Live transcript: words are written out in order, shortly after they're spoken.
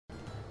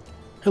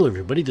Hello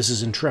everybody, this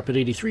is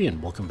Intrepid83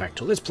 and welcome back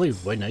to Let's Play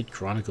White Knight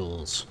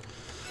Chronicles.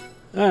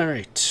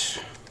 Alright,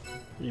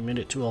 we made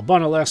it to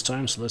Albana last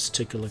time, so let's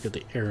take a look at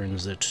the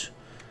errands that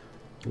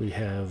we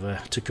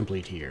have to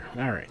complete here.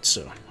 Alright,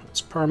 so it's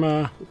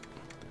Parma.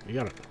 We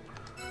got it.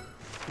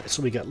 Alright,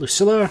 so we got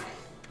Lucilla.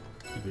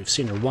 We've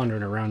seen her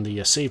wandering around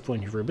the save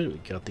point here for a bit. We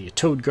got the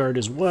Toad Guard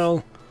as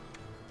well.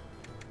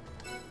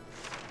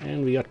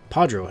 And we got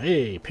Pedro.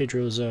 Hey,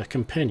 Pedro's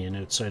companion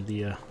outside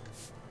the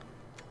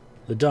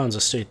Don's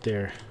estate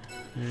there.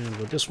 And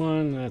with this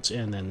one,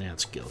 and then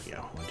that's Gil.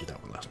 Yeah, I'll do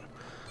that one last one.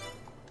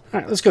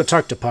 Alright, let's go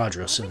talk to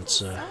Pedro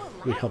since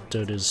we helped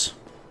out his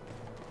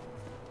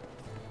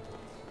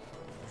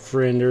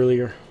friend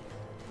earlier.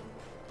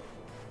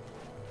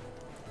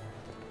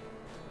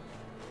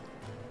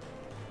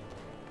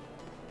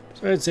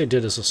 So I'd say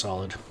did us a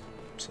solid.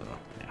 So,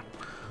 yeah.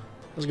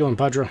 How's it going,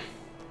 Pedro?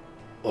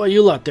 Oh,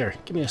 you lot there.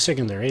 Give me a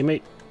second there, eh,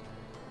 mate?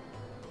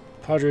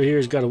 Pedro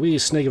here's got a wee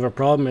snake of a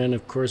problem, and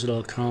of course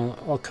it'll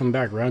all come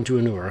back round to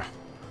Anura.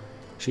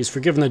 She's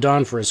forgiven the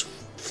Don for his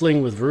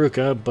fling with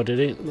Veruca, but it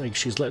ain't like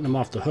she's letting him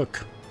off the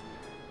hook.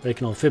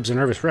 Making old Fibs a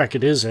nervous wreck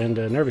it is, and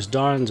a nervous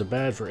Don's a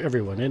bad for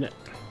everyone, ain't it?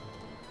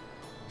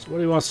 So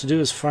what he wants to do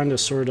is find a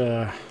sort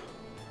of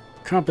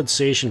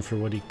compensation for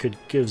what he could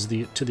gives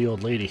to the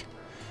old lady.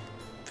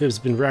 Fib's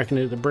been racking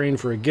at the brain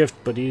for a gift,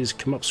 but he's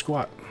come up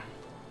squat.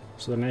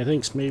 So then I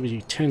think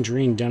maybe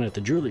Tangerine down at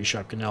the jewelry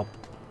shop can help.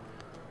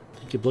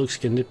 Think you blokes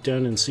can nip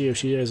down and see if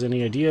she has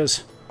any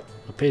ideas?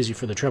 I'll pay you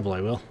for the trouble,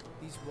 I will.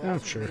 Oh,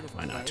 sure,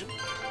 why not?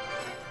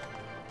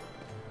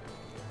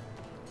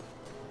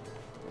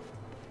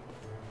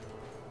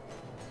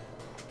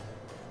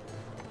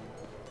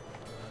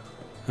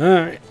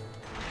 Alright.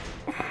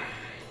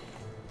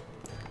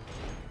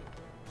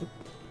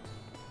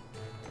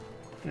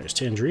 There's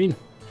Tangerine.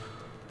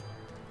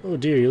 Oh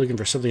dear, you're looking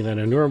for something that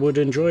Anura would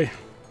enjoy?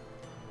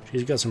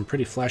 She's got some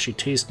pretty flashy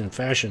taste and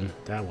fashion,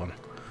 that one.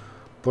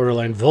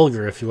 Borderline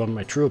vulgar, if you want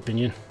my true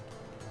opinion.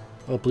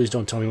 Oh, please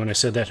don't tell me when I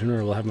said that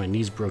Anura will have my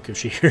knees broke if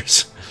she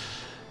hears.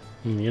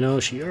 You know,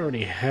 she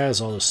already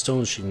has all the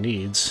stones she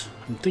needs.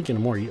 I'm thinking a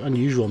more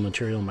unusual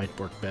material might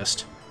work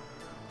best.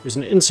 There's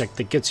an insect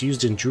that gets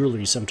used in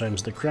jewelry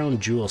sometimes, the crown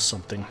jewel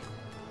something.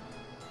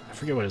 I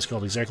forget what it's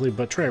called exactly,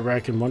 but try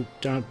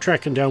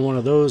tracking down one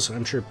of those.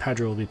 I'm sure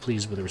Pedro will be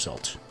pleased with the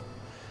result.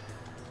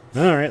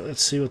 Alright,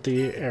 let's see what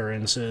the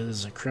errand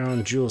says. A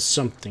crown jewel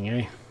something,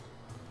 eh?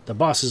 The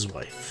boss's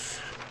wife.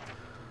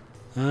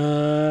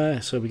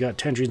 So we got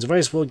Tangerine's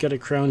advice. We'll get a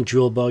crown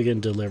jewel bug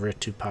and deliver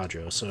it to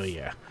Pedro. So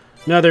yeah,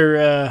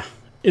 another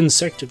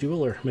insect, if you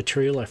will, or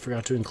material I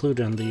forgot to include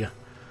on the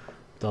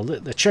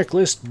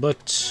checklist,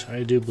 but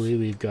I do believe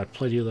we've got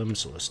plenty of them.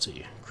 So let's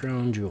see,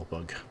 crown jewel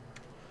bug.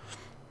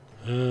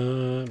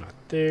 Not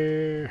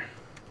there.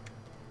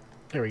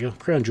 There we go.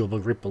 Crown jewel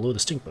bug right below the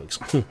stink bugs.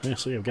 Yeah,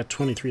 so yeah, we've got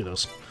 23 of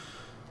those.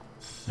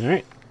 All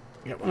right,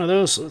 got one of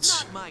those. So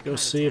let's go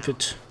see if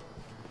it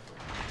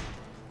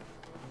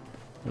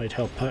might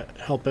help out.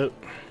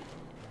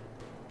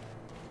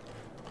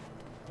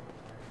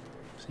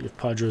 See if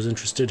Pedro's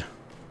interested.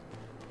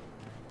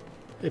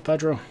 Hey,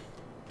 Pedro.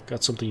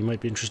 Got something you might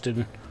be interested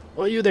in.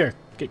 Oh, you there.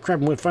 Get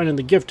crabbing with finding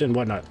the gift and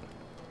whatnot.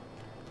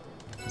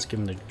 Let's give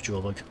him the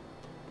jewel bug.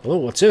 Hello,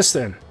 what's this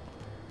then?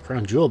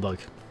 Crown jewel bug.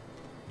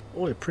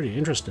 Oh, you're pretty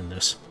interested in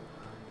this.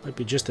 Might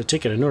be just the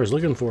ticket Anora's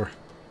looking for.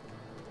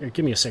 Here,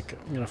 give me a sec.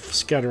 I'm gonna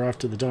scatter off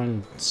to the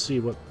Dawn and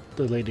see what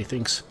the lady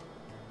thinks.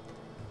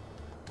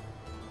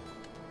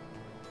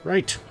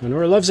 Right,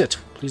 Anura loves it.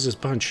 Pleases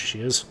punch,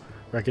 she is.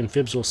 Reckon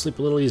Fibs will sleep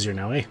a little easier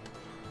now, eh?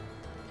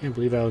 Can't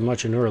believe how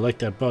much Anura liked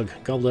that bug.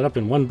 Gobbled it up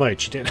in one bite,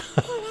 she did.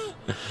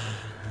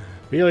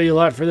 We owe you a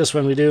lot for this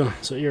one, we do.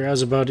 So here,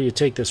 how's about you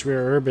take this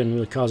rare herb and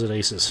we'll cause it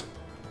aces.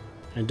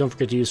 And don't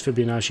forget to use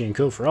Fibonacci &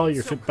 Co. for all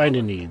your fit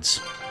binding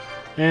needs.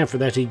 And for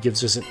that he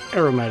gives us an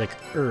aromatic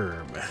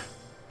herb.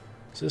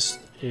 Is this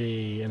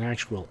an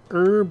actual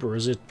herb, or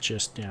is it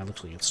just... yeah, it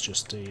looks like it's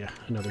just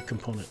another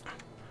component.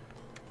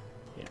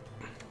 Yeah.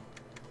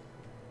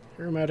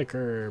 Aromatic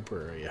herb,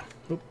 where are you?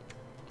 Oh,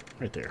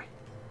 right there.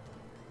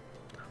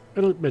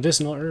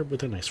 Medicinal herb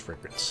with a nice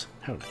fragrance.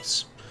 How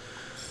nice.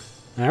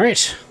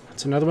 Alright,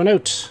 that's another one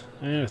out.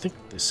 And I think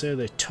they said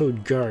the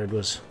Toad Guard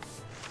was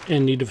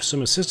in need of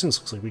some assistance.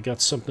 Looks like we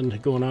got something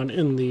going on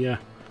in the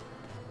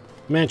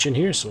mansion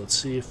here, so let's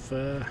see if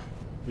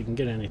we can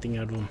get anything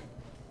out of them.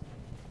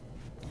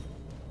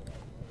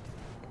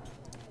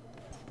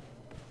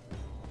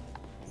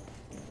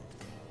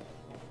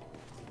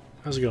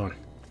 How's it going?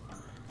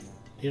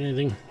 Need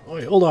anything? Oh,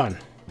 wait, hold on.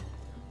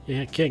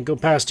 You can't go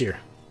past here.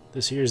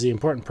 This here's the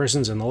important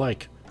persons and the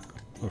like.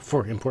 Or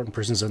for important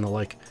persons and the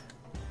like.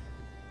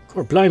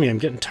 Or blimey, I'm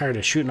getting tired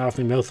of shooting off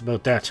my mouth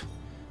about that.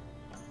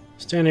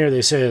 Stand here,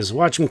 they says.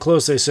 Watch him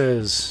close, they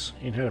says.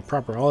 Ain't had a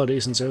proper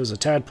holiday since I was a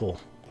tadpole.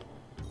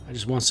 I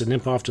just wants to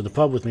nimp off to the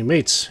pub with me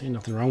mates. Ain't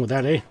nothing wrong with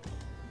that, eh?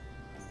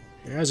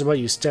 Here, how's about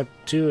you step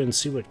 2 and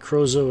see what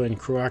Crozo and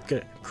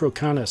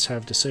Crocanis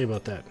have to say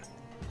about that.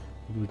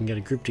 Maybe we can get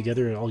a group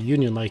together, all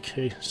union-like,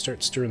 hey,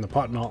 start stirring the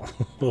pot and all.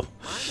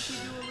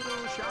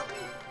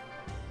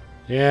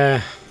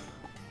 Yeah.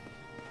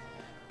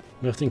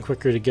 Nothing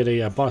quicker to get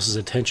a boss's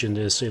attention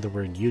to say the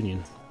word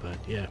union, but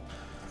yeah.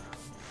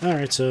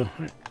 Alright, so...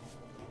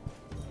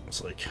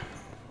 It's like...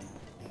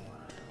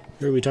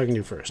 Who are we talking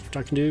to first? We're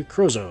talking to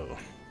Crozo.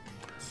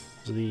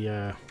 Does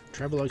the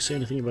travelogue say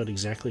anything about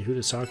exactly who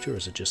to talk to, or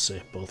does it just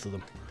say both of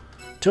them?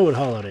 Toad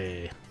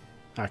Holiday.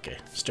 Okay,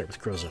 start with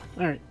Crozo.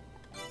 Alright.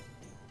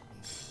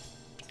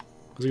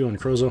 How's it going,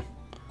 Crozo?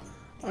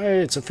 Hey,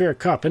 it's a fair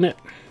cop, innit?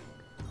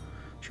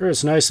 Sure,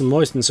 it's nice and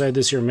moist inside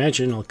this here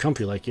mansion, all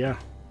comfy like, yeah.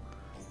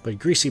 But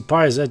greasy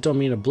pies, that don't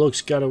mean a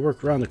bloke's gotta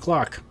work around the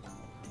clock.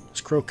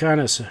 It's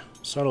Crocanus,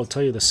 so I'll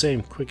tell you the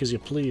same, quick as you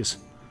please.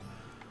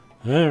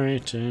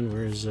 Alright, and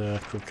where's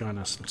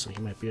Crocanus? Looks like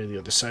he might be on the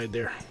other side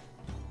there.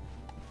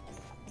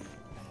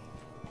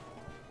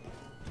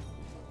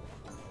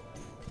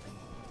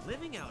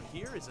 Living out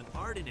here is an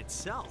art in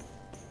itself.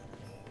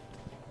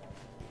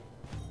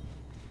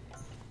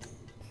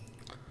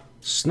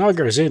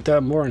 Snoggers ain't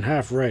that more than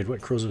half right,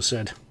 what Crozo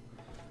said.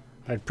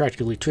 I'd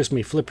practically twist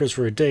me flippers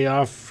for a day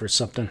off or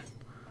something.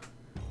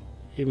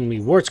 Even me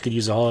warts could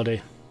use a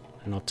holiday.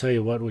 And I'll tell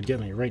you what would get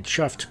me right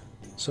chuffed.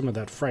 Some of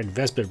that fried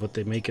vespid what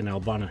they make in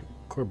Albana.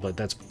 Cord blood,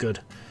 that's good.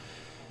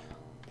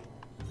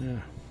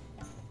 Yeah.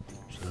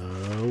 So,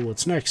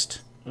 what's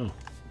next? Oh.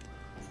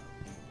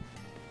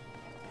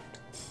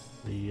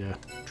 The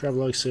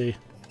travelogue say...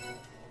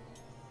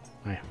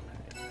 I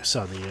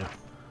saw the...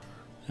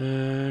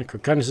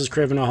 Crocanus is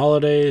craving a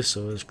holiday,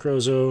 so is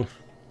Crozo.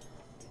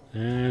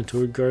 And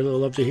Toadguard will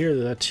love to hear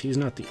that he's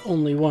not the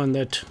only one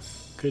that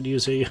could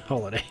use a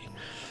holiday.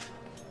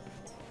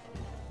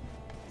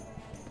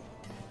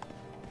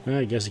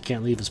 I guess he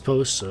can't leave his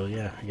post, so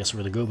yeah, I guess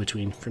we're the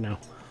go-between for now.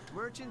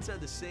 Merchants are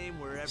the same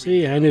wherever.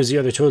 See, I knew the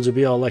other toads would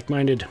be all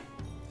like-minded.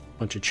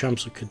 Bunch of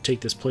chumps who could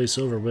take this place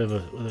over with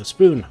a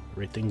spoon.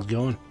 Right things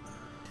going.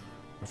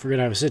 If we're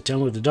gonna have a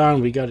sit-down with the Don,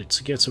 we got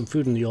to get some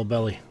food in the old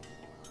belly.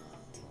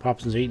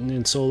 Popson's eaten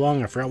in so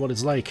long, I forgot what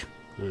it's like.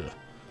 Ugh.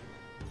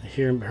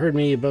 Heard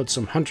me about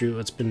some hunter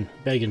that's been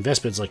bagging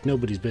vespids like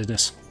nobody's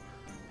business.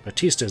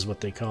 Batista is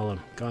what they call him.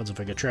 Gods, if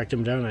I could track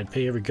him down, I'd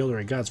pay every guilder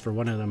I got for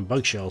one of them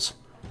bug shells.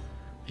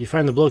 If you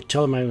find the bloke,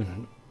 tell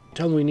him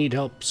we need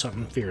help,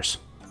 something fierce.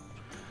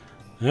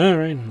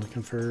 Alright,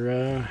 looking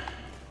for,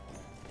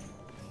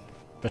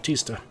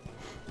 Batista.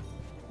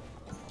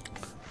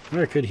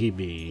 Where could he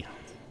be?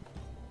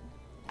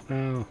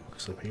 Oh,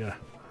 looks like we got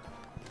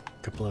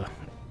a couple of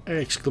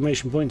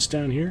exclamation points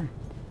down here.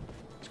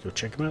 Let's go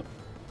check him out.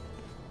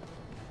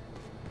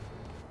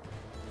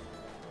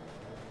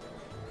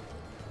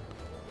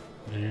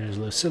 There's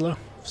Lucilla.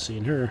 I've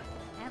seen her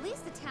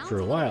for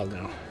a while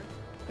now.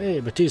 Hey,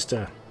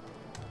 Batista.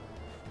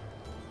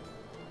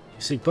 You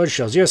seek bug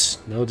shells? Yes.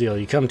 No deal.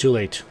 You come too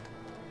late.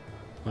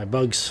 My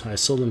bugs, I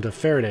sold them to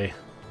Faraday.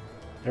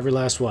 Every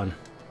last one.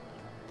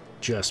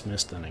 Just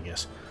missed then, I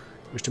guess.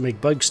 Wish to make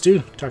bug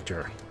stew? Talk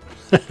to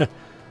her.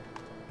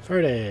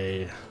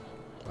 Faraday.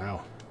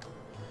 Wow.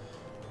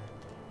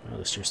 At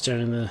least you're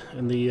standing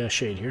in the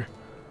shade here.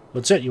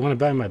 What's that? You want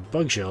to buy my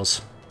bug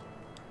shells?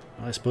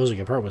 Well, I suppose I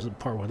can part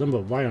with them,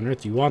 but why on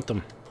earth do you want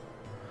them?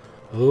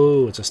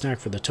 Oh, it's a snack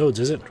for the toads,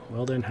 is it?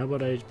 Well then, how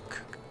about I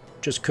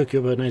just cook you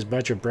up a nice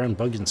batch of brown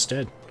bugs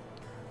instead?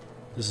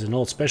 This is an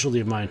old specialty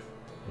of mine.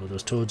 Oh,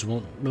 those toads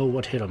won't know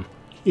what hit them.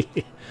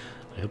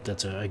 I hope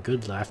that's a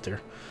good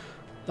laughter.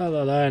 La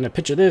la la, and a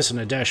pinch of this and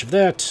a dash of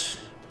that.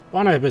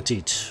 Bon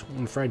appetit.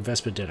 One fried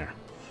vespid dinner.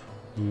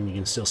 You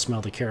can still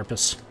smell the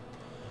carapace.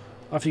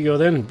 Off you go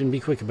then, and be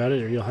quick about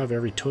it, or you'll have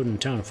every toad in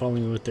town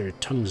following with their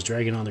tongues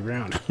dragging on the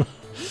ground.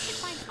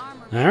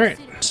 Alright,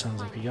 sounds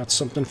like we got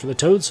something for the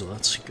toad, so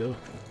let's go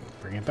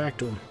bring it back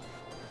to him.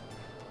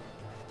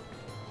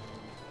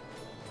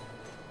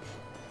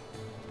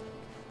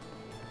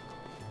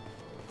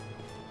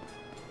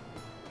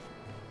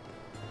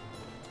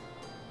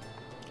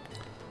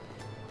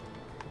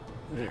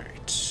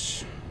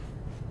 Alright.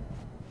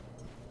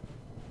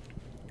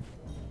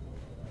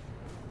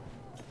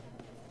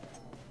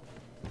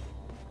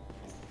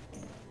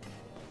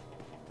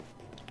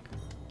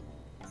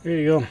 There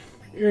you go.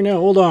 Here now,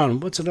 hold on.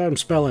 What's it I'm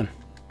spelling?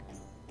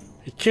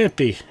 It can't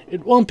be.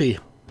 It won't be.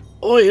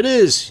 Oh, it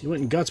is! You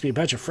went and got me a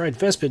batch of fried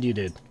vespid, you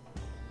did.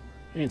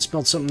 I ain't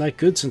smelled something that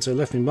good since I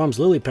left me mom's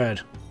lily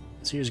pad.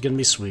 This here's gonna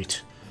be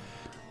sweet.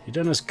 You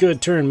done us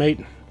good turn,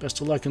 mate. Best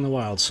of luck in the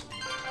wilds.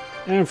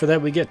 And for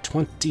that we get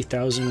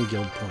 20,000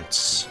 guild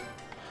points.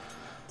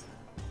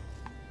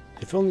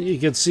 If only you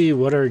could see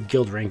what our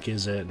guild rank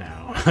is at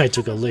now. I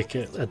took a lick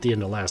at the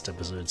end of last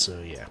episode,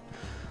 so yeah.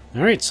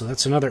 Alright, so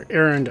that's another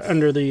errand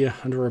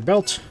under our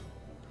belt.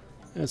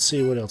 Let's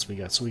see what else we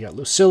got. So we got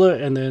Lucilla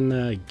and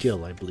then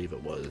Gil, I believe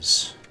it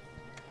was.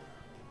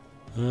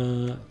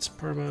 It's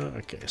Parma.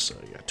 Okay, so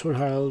we got Toad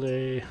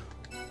Holiday.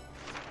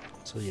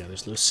 So yeah,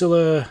 there's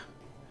Lucilla.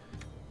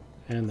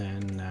 And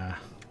then,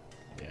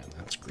 yeah,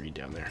 that's Greed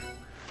down there.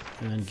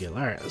 And then Gil.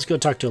 Alright, let's go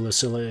talk to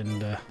Lucilla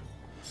and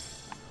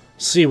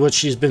see what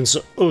she's been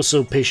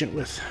so patient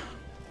with.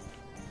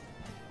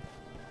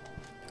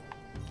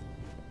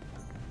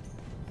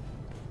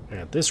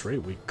 Yeah, At this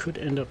rate, we could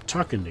end up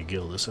talking to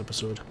Gil this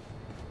episode.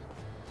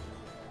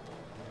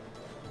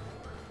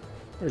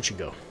 Where'd she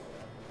go?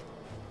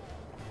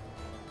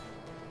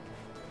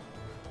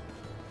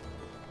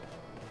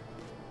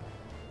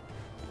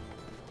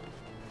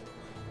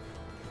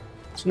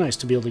 It's nice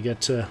to be able to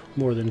get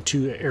more than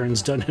 2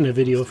 errands done in a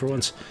video for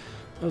once.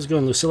 How's it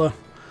going, Lucilla?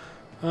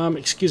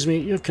 Excuse me,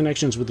 you have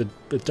connections with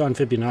Don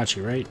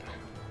Fibonacci, right?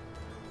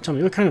 Tell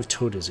me, what kind of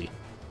toad is he?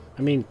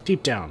 I mean,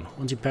 deep down,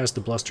 once you pass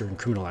the bluster and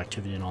criminal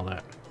activity and all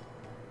that.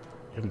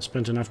 You haven't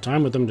spent enough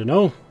time with him to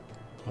know?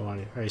 Oh,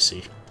 I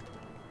see.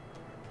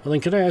 Well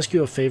then, could I ask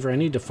you a favor? I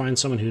need to find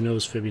someone who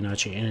knows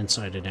Fibonacci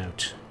inside and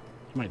out.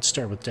 You might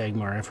start with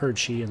Dagmar. I've heard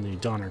she and the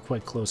Don are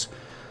quite close.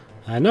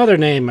 Another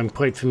name I'm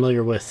quite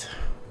familiar with.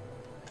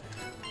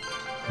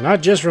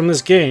 Not just from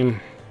this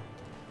game.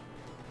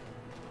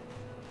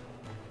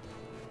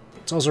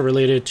 It's also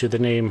related to the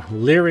name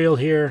Lyriel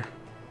here.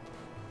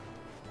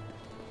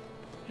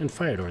 And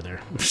Fyodor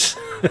there.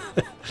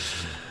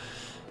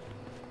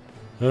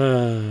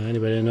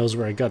 Anybody that knows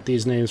where I got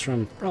these names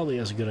from probably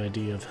has a good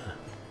idea of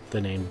the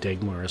name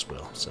Dagmar as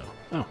well. So,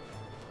 oh,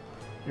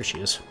 there she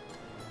is.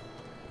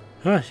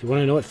 Huh, you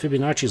want to know what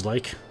Fibonacci's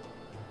like?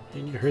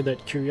 And you heard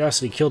that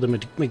curiosity killed him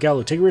at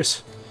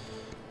Megalotigris?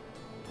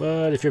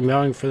 But if you're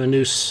mowing for the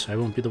noose, I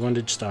won't be the one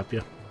to stop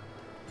you.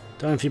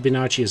 Don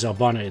Fibonacci is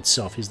Albana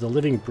itself. He's the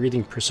living,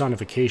 breathing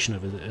personification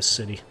of this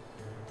city.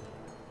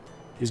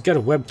 He's got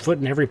a webbed foot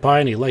in every pie,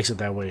 and he likes it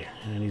that way.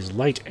 And he's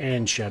light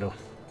and shadow.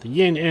 The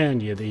yin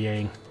and the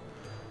yang.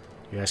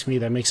 You ask me,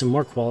 that makes him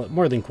more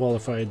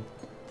qualified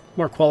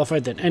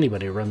than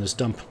anybody to run this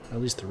dump. At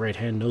least the right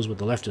hand knows what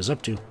the left is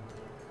up to.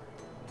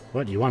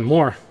 What, you want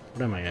more?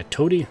 What am I, a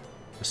toady?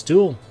 A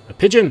stool? A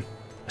pigeon?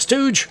 A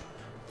stooge?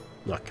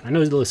 Look, I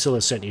know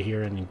Lucilla sent you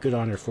here, and in good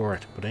honor for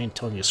it, but I ain't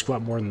telling you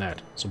squat more than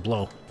that, so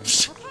blow.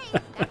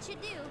 Okay, that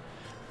should do.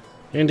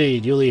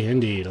 Indeed, Yuli,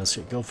 indeed. Let's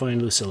go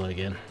find Lucilla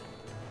again.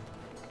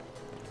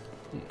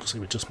 Looks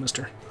like we just missed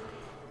her.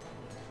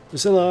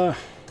 Lucilla!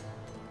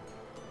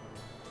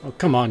 Oh,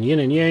 come on, yin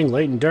and yang,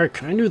 light and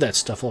dark. I knew that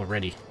stuff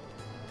already.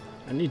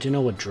 I need to know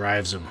what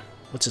drives him.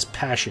 What's his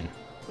passion?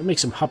 What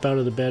makes him hop out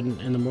of the bed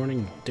in the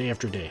morning, day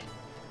after day?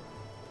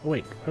 Oh,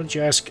 wait, why don't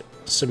you ask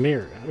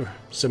Samir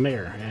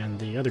and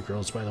the other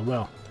girls by the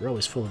well? They're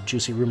always full of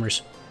juicy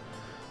rumors.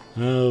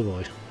 Oh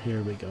boy,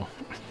 here we go.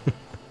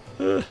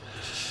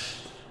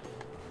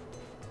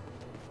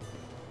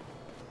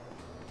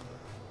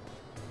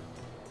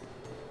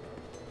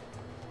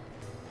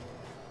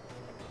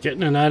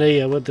 Getting an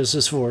idea what this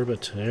is for,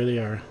 but there they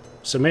are.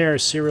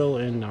 Samir, Cyril,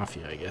 and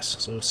Nafia, I guess.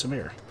 So,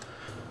 Samir.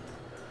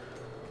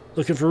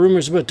 Looking for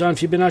rumors about Don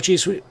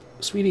Fibonacci,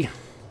 sweetie?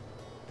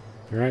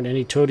 There aren't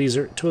any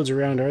toads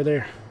around, are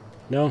there?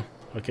 No?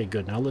 Okay,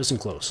 good. Now listen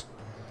close.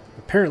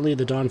 Apparently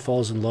the Don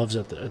falls in love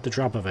at the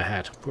drop of a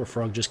hat. Poor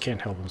frog just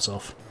can't help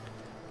himself.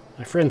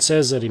 My friend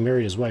says that he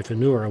married his wife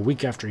Anura a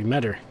week after he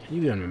met her. Can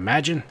you even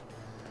imagine?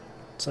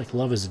 It's like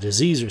love is a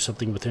disease or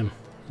something with him.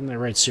 Isn't that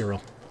right,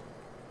 Cyril?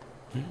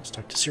 Yeah, let's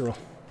talk to Cyril.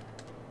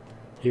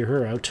 Hear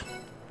her out.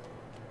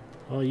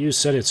 Well, you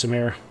said it,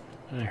 Samir.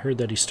 I heard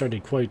that he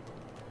started quite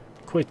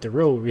the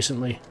row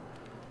recently.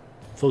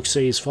 Folks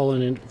say he's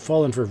fallen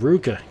for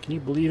Veruca. Can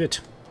you believe it?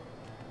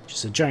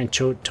 She's a giant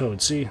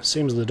toad, see?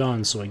 Same as the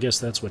Don, so I guess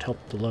that's what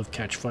helped the love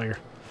catch fire.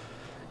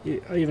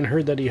 I even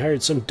heard that he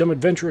hired some dumb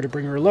adventurer to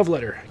bring her a love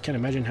letter. I can't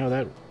imagine how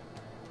that...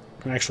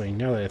 Actually,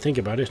 now that I think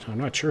about it, I'm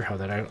not sure how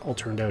that all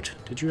turned out.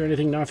 Did you hear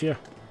anything, Nafia?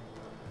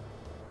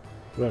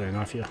 What about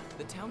Nafia?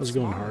 How's it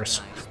going,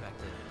 Horace?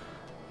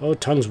 Oh,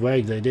 tongues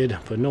wagged, they did,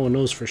 but no one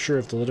knows for sure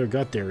if the letter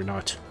got there or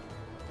not.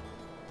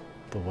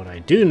 But what I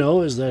do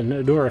know is that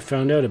Nora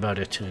found out about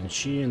it, and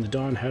she and the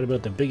Don had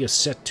about the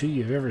biggest set to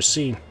you've ever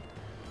seen.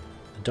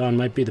 The Don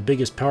might be the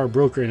biggest power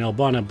broker in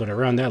Albana, but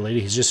around that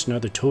lady, he's just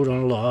another toad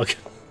on a log.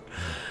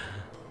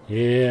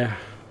 Yeah.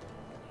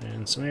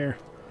 And Samir,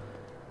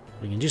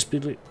 we can just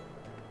be...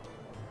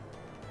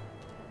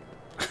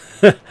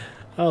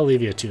 I'll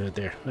leave you to it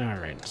there.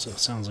 Alright, so it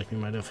sounds like we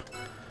might have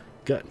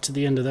gotten to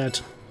the end of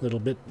that little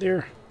bit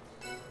there.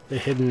 The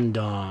Hidden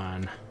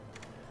Dawn.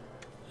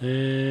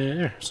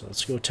 There. So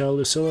let's go tell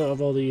Lucilla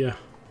of all the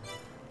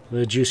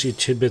juicy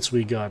tidbits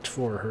we got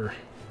for her.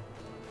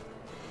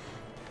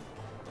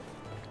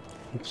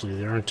 Hopefully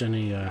there aren't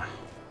any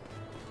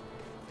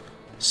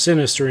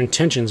sinister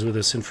intentions with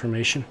this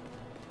information.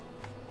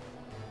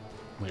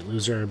 Might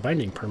lose our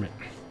binding permit.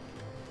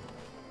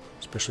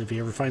 Especially if he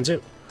ever finds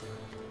out.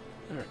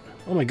 Alright.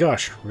 Oh my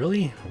gosh,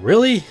 really?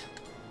 Really?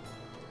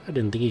 I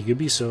didn't think he could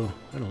be so,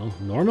 I don't know,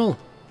 normal?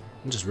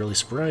 I'm just really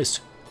surprised.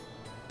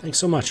 Thanks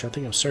so much. I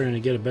think I'm starting to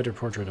get a better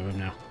portrait of him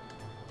now.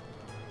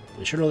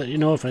 Be sure to let you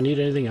know if I need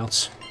anything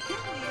else.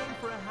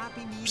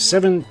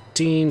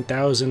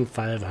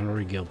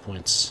 17,500 guild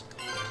points.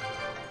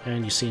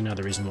 And you see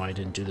another reason why I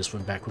didn't do this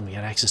one back when we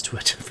had access to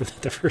it for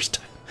the first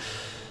time.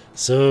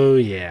 So,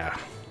 yeah.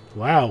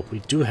 Wow, we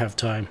do have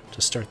time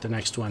to start the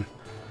next one.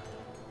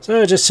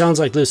 So it just sounds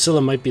like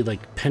Lucilla might be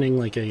like penning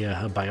like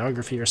a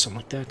biography or something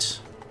like that.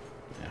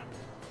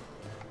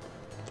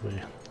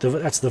 Yeah.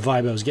 that's the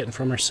vibe I was getting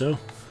from her, so...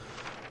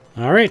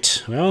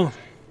 Alright, well...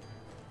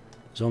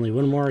 There's only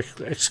one more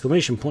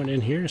exclamation point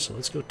in here, so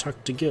let's go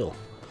talk to Gil.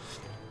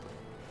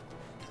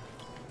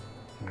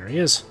 There he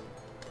is.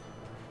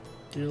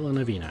 Gil and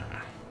Avina.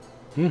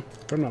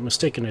 If I'm not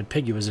mistaken, I'd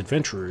peg you as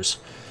adventurers.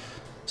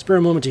 Spare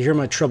a moment to hear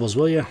my troubles,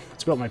 will you?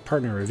 It's about my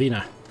partner,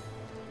 Avina.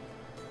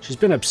 She's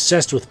been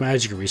obsessed with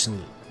magic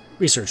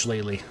research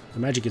lately. The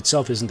magic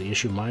itself isn't the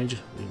issue, mind.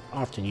 We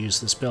often use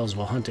the spells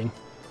while hunting.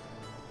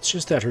 It's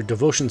just that her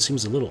devotion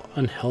seems a little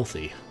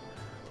unhealthy.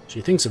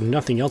 She thinks of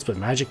nothing else but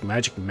magic,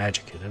 magic,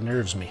 magic. It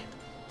unnerves me.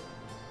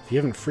 If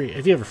you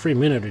have a free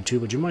minute or two,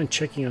 would you mind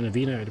checking on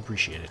Avina? I'd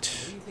appreciate it.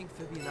 What do you think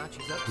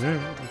Fibonacci's up to?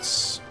 Alright,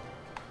 let's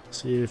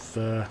see if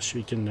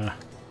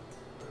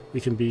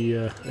we can be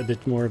a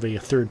bit more of a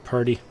third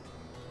party,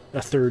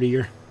 a third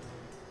ear,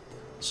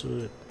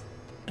 so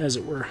as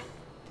it were.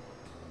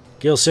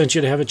 Gil sent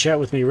you to have a chat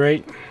with me,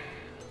 right?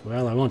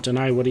 Well, I won't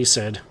deny what he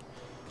said.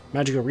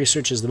 Magical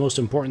research is the most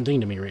important thing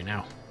to me right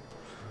now.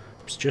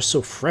 I'm just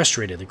so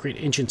frustrated. The great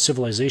ancient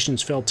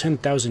civilizations fell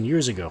 10,000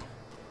 years ago.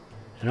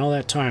 And all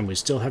that time, we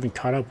still haven't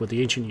caught up with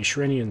the ancient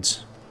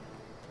Yshurenians.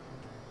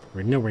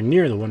 We're nowhere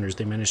near the wonders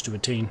they managed to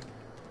attain.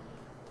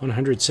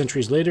 100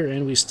 centuries later,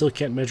 and we still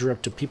can't measure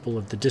up to people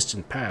of the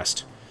distant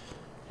past.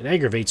 It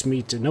aggravates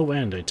me to no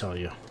end, I tell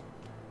you.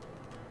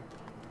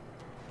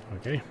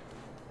 Okay.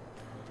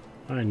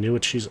 I knew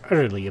it. She's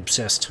utterly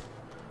obsessed.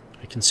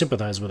 I can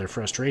sympathize with her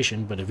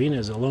frustration, but Avina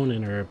is alone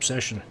in her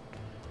obsession.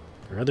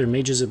 Are other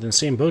mages in the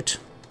same boat?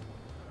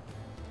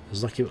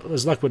 As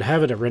luck would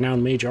have it, a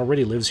renowned mage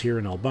already lives here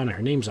in Albana.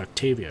 Her name's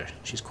Octavia.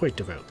 She's quite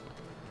devout.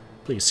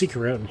 Please seek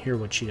her out and hear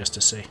what she has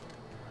to say.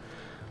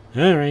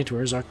 Alright,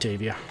 where's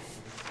Octavia?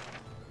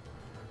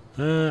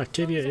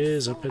 Octavia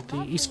is up at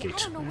the East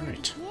Gate.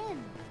 Alright.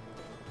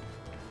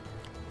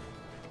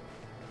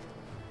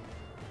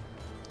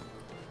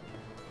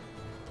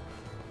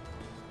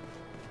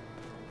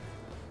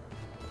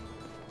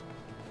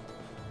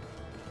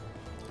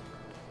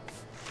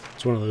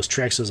 It's one of those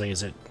tracks as like,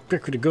 is it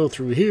quicker to go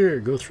through here or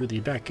go through the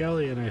back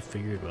alley? And I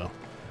figured, well,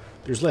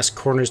 there's less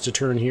corners to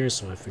turn here,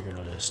 so I figured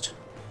I'll just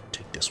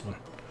take this one.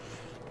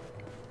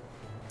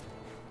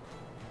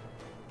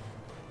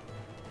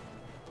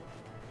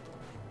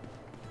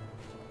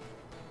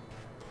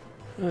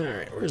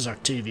 Alright, where's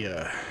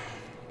Octavia?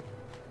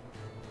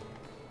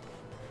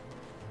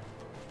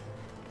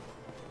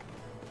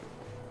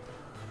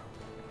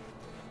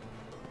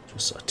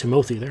 Just saw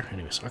Timothy there.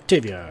 Anyways,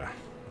 Octavia.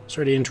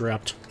 Sorry to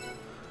interrupt.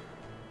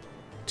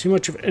 Too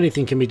much of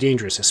anything can be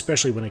dangerous,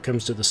 especially when it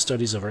comes to the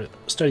studies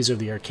of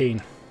the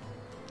arcane.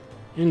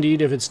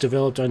 Indeed, if it's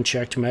developed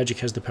unchecked, magic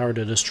has the power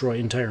to destroy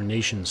entire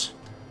nations.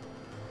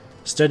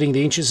 Studying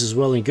the ancients is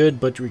well and good,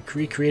 but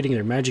recreating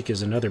their magic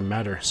is another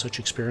matter. Such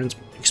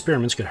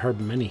experiments could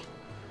harm many.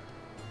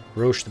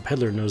 Roche, the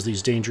peddler, knows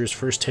these dangers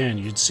firsthand.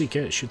 You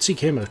should seek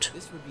him out.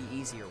 This would be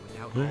easier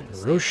without Right,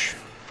 Roche.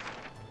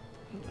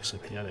 Looks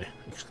like we got an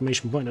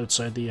exclamation point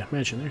outside the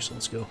mansion there, so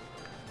let's go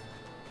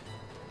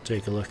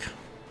take a look.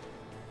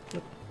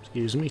 Oh,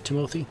 excuse me,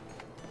 Timothy.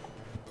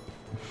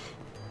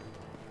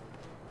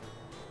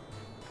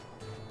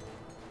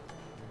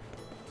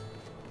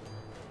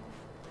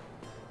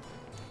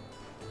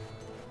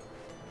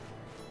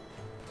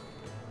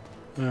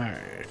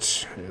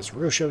 Alright, there's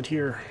Roche out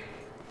here.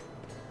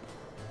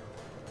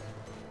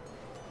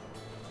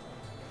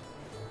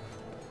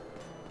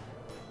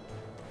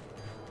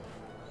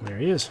 There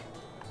he is.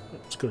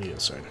 Let's go to the other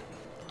side.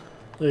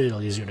 A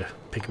little easier to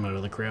pick him out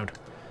of the crowd.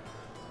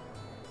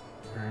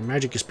 Are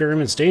magic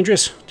experiments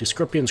dangerous? Do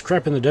scorpions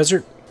crap in the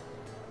desert?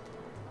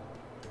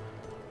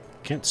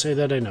 Can't say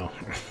that I know.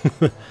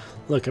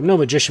 Look, I'm no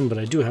magician, but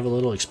I do have a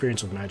little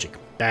experience with magic.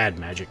 Bad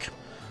magic.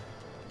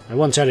 I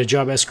once had a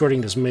job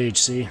escorting this mage,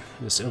 see?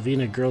 This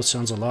Elvina girl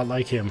sounds a lot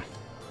like him.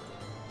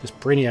 This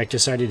brainiac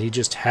decided he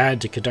just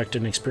had to conduct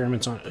an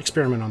experiment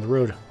on the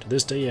road. To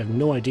this day, I have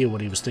no idea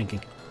what he was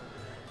thinking.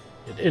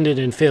 It ended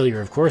in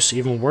failure, of course.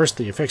 Even worse,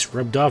 the effects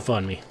rubbed off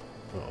on me.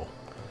 Uh-oh.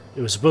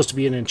 It was supposed to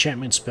be an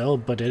enchantment spell,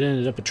 but it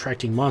ended up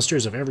attracting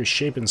monsters of every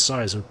shape and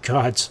size. Oh,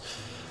 gods.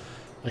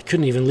 I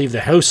couldn't even leave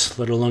the house,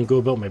 let alone go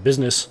about my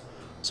business.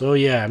 So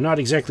yeah, I'm not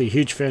exactly a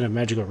huge fan of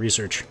magical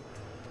research.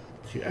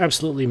 If you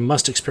absolutely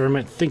must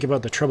experiment, think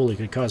about the trouble it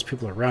could cause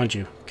people around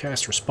you.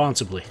 Cast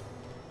responsibly.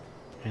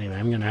 Anyway,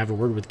 I'm gonna have a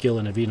word with Gil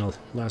and Avina.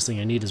 Last thing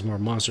I need is more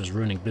monsters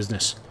ruining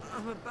business.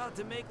 I'm about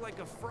to make like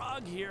a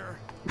frog here.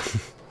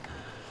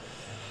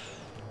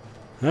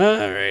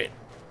 Alright.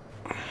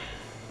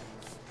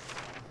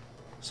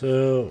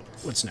 So,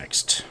 what's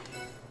next?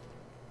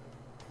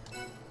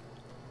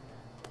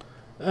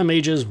 A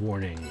mage's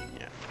warning.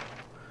 Yeah.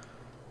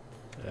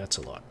 That's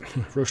a lot.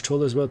 Roche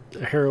told us about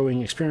a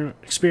harrowing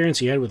experience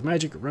he had with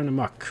magic run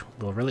amok.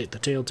 We'll relate the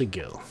tale to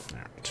Gil.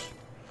 Alright.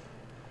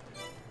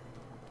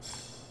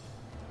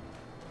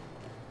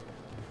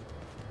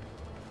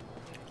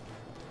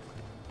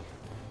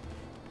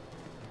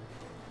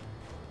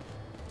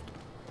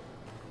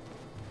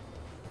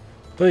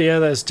 But yeah,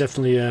 that's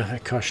definitely a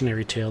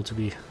cautionary tale to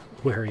be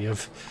wary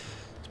of,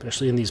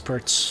 especially in these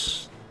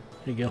parts.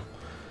 There you go.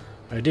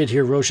 I did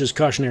hear Roche's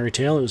cautionary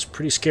tale. It was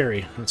pretty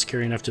scary. Not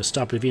scary enough to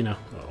stop Evina.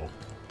 Uh-oh.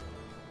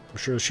 I'm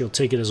sure she'll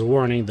take it as a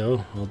warning,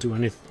 though. I'll do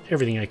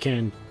everything I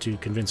can to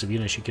convince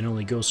Evina she can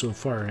only go so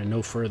far and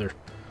no further.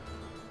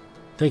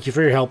 Thank you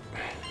for your help.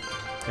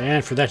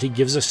 And for that, he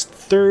gives us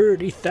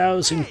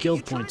 30,000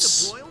 guild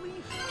points.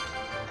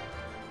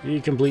 You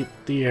complete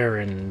the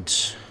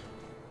errand.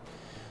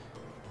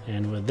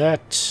 And with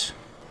that,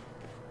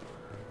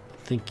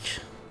 I think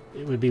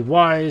it would be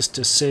wise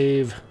to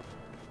save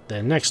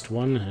the next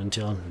one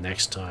until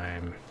next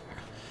time.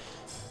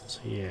 So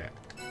yeah,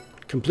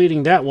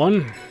 completing that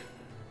one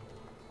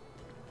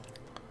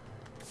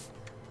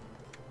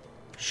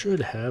should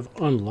have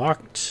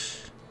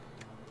unlocked.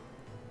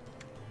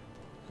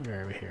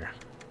 Where are we here?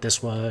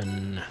 This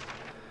one.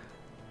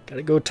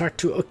 Gotta go talk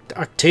to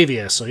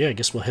Octavia. So yeah, I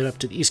guess we'll head up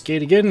to the East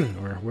Gate again,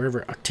 or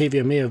wherever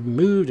Octavia may have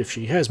moved, if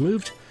she has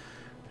moved,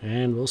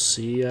 and we'll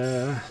see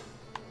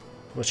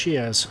what she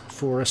has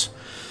for us.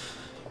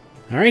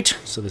 Alright,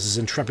 so this is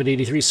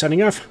Intrepid83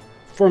 signing off,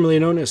 formerly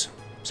known as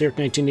Zerk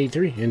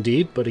 1983,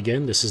 indeed, but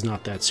again, this is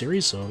not that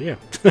series, so yeah.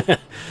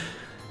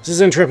 This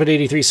is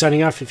Intrepid83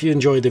 signing off. If you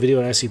enjoyed the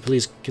video, I ask you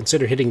please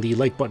consider hitting the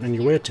like button on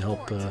your way to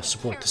help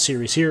support the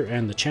series here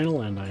and the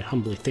channel, and I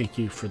humbly thank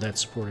you for that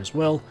support as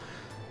well.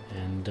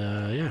 And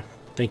yeah,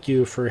 thank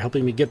you for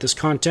helping me get this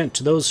content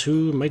to those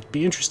who might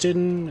be interested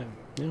in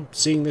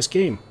seeing this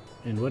game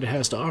and what it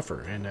has to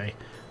offer, and I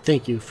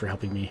thank you for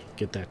helping me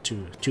get that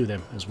to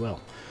them as well.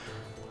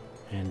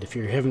 And if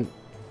you haven't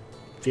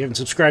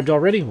subscribed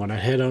already, why not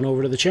head on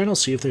over to the channel,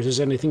 see if there's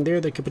anything there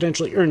that could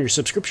potentially earn your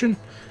subscription.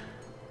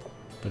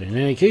 But in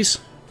any case,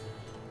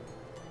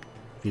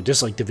 if you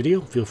disliked the video,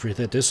 feel free to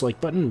hit that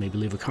dislike button, maybe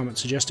leave a comment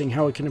suggesting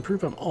how it can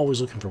improve. I'm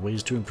always looking for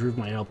ways to improve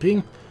my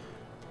LPing.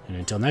 And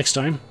until next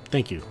time,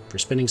 thank you for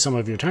spending some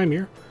of your time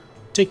here.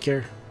 Take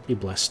care, be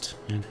blessed,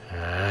 and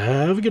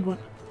have a good one.